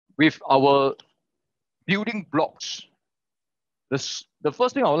with our building blocks, the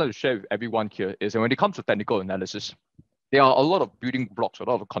first thing I want to share with everyone here is that when it comes to technical analysis, there are a lot of building blocks, a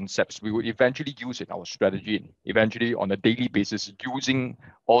lot of concepts we will eventually use in our strategy, eventually on a daily basis, using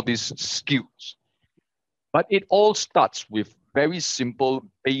all these skills. But it all starts with very simple,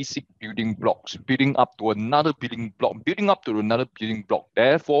 basic building blocks, building up to another building block, building up to another building block.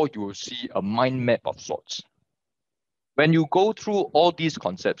 Therefore, you will see a mind map of sorts. When you go through all these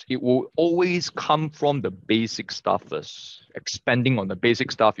concepts, it will always come from the basic stuff first. Expanding on the basic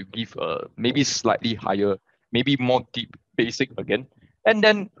stuff, you give maybe slightly higher, maybe more deep basic again, and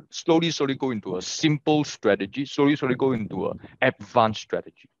then slowly go into a simple strategy, slowly go into an advanced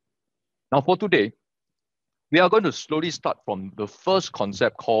strategy. Now for today, we are going to slowly start from the first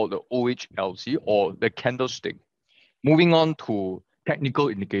concept called the OHLC or the candlestick, moving on to technical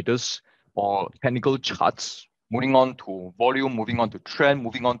indicators or technical charts, moving on to volume, moving on to trend,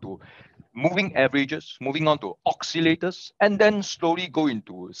 moving on to moving averages, moving on to oscillators, and then slowly go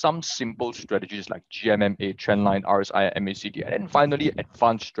into some simple strategies like GMMA, trendline, RSI, MACD, and then finally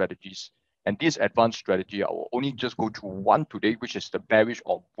advanced strategies. And this advanced strategy, I will only just go through one today, which is the bearish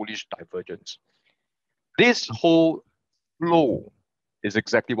or bullish divergence. This whole flow is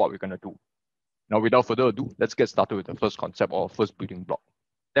exactly what we're going to do. Now, without further ado, let's get started with the first concept or first building block.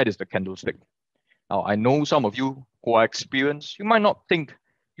 That is the candlestick. Now, I know some of you who are experienced, you might not think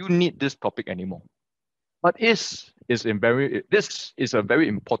you need this topic anymore. But this is a very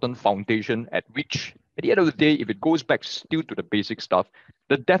important foundation at which, at the end of the day, if it goes back still to the basic stuff,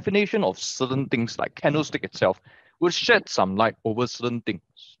 the definition of certain things like candlestick itself will shed some light over certain things,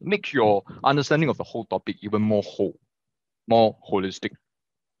 make your understanding of the whole topic even more whole, more holistic.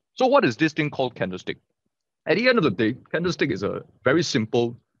 So what is this thing called candlestick? At the end of the day, candlestick is a very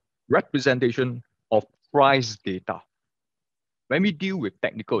simple representation of price data. When we deal with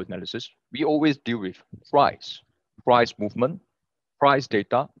technical analysis, we always deal with price movement, price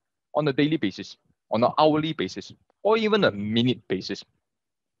data on a daily basis, on an hourly basis, or even a minute basis.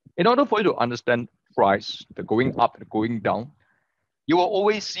 In order for you to understand price, the going up and going down, you will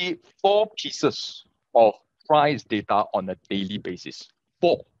always see 4 pieces of price data on a daily basis.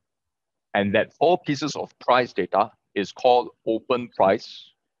 4. And that 4 pieces of price data is called open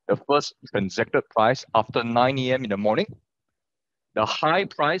price, the first transacted price after 9 a.m. in the morning, the high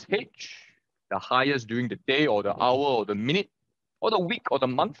price H, the highest during the day or the hour or the minute or the week or the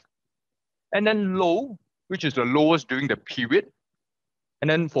month, and then low, which is the lowest during the period, and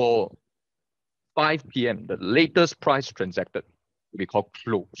then for 5 p.m., the latest price transacted will be called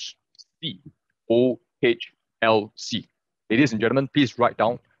close, OHLC. Ladies and gentlemen, please write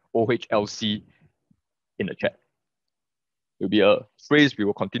down OHLC in the chat. It will be a phrase we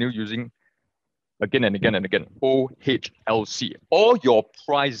will continue using again and again and again, OHLC. All your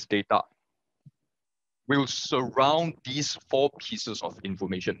price data will surround these 4 pieces of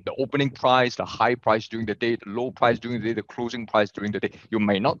information: the opening price, the high price during the day, the low price during the day, the closing price during the day. You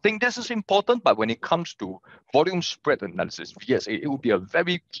may not think this is important, but when it comes to volume spread analysis, yes, it will be a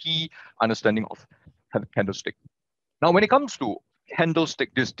very key understanding of candlestick. Now, when it comes to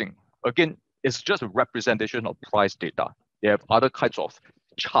candlestick, this thing, again, it's just a representation of price data. They have other kinds of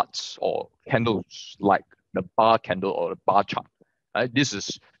charts or candles like the bar candle or the bar chart. This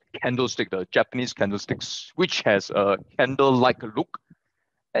is candlestick, the Japanese candlesticks, which has a candle-like look.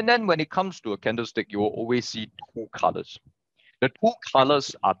 And then when it comes to a candlestick, you will always see 2 colors. The 2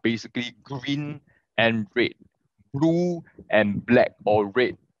 colors are basically green and red, blue and black or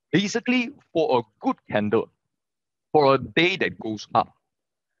red. Basically, for a good candle, for a day that goes up,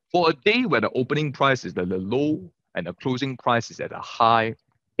 for a day where the opening price is at the low and the closing price is at the high,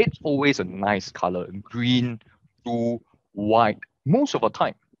 it's always a nice color, green, blue, white, most of the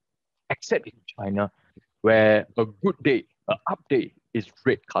time, except in China, where a good day, an up day, is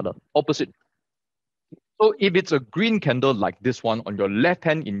red color, opposite. So if it's a green candle like this one on your left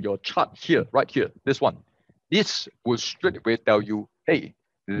hand in your chart here, right here, this one, this will straight away tell you, hey,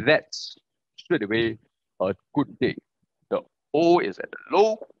 that's straight away a good day. The O is at the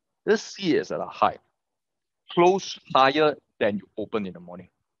low, the C is at the high. Close higher than you open in the morning.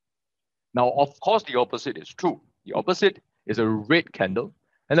 Now, of course, the opposite is true. The opposite is a red candle,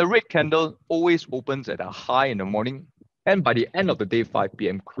 and the red candle always opens at a high in the morning, and by the end of the day, 5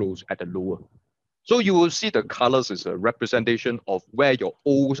 p.m. close at the lower. So you will see the colors is a representation of where your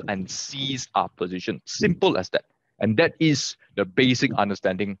O's and C's are positioned. Simple as that. And that is the basic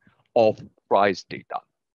understanding of price data.